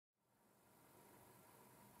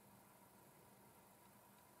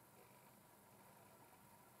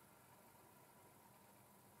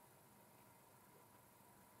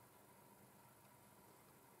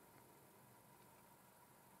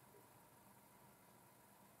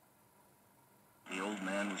old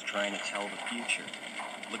man was trying to tell the future,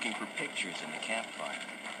 looking for pictures in the campfire.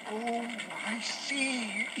 Oh, I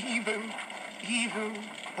see evil, evil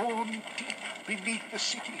born deep beneath the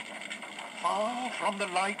city. Far from the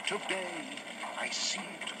light of day, I see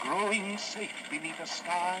it growing safe beneath a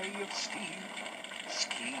sky of steel,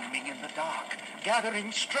 scheming in the dark,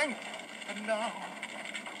 gathering strength. And now,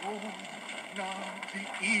 oh, now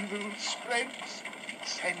the evil spreads. It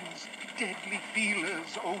sends deadly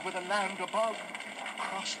feelers over the land above,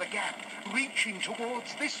 across the gap, reaching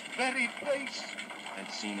towards this very place.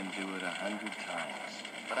 I'd seen him do it 100 times,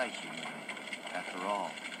 but I humored him. After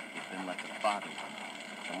all, he'd been like a father to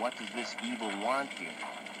me. And what does this evil want here?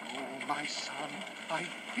 Oh, my son, I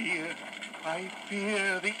fear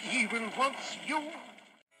the evil wants you.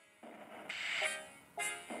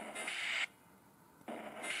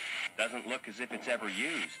 Doesn't look as if it's ever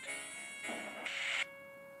used.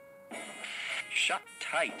 Shut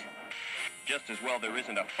tight. Just as well there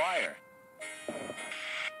isn't a fire.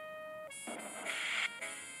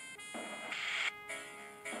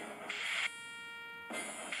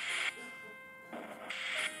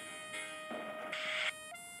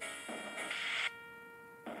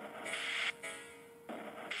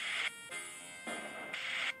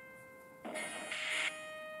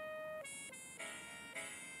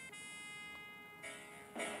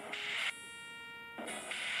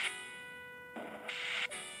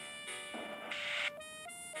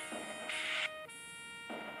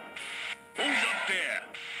 Who's up there?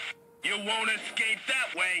 You won't escape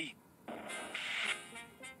that way.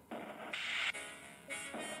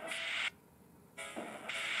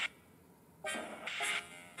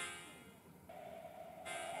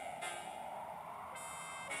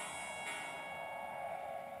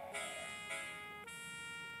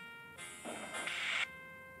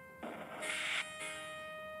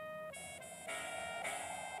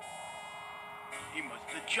 He must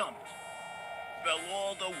have jumped. Fell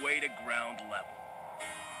all the way to ground level.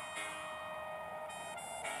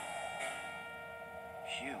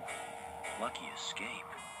 Phew, lucky escape.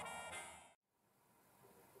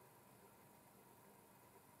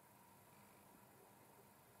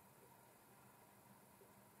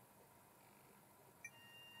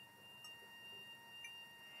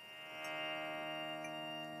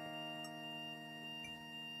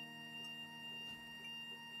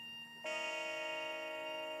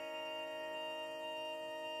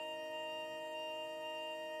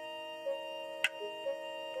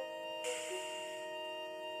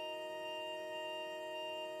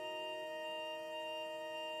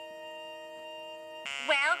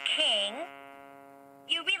 Well, King,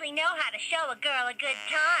 you really know how to show a girl a good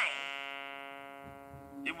time.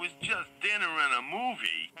 It was just dinner and a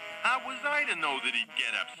movie. How was I to know that he'd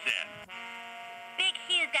get upset? Big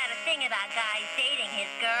Hugh's got a thing about guys dating his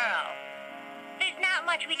girl. There's not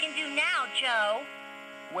much we can do now, Joe.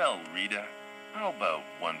 Well, Rita, how about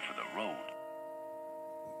one for the road?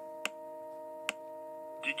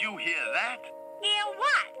 Did you hear that? Hear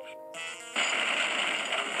what?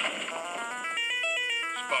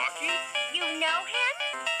 Sparky? You know him?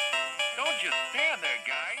 Don't just stand there,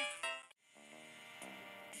 guys.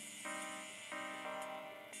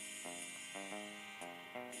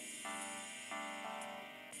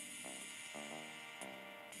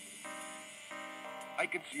 I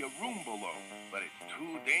can see a room below, but it's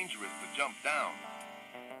too dangerous to jump down.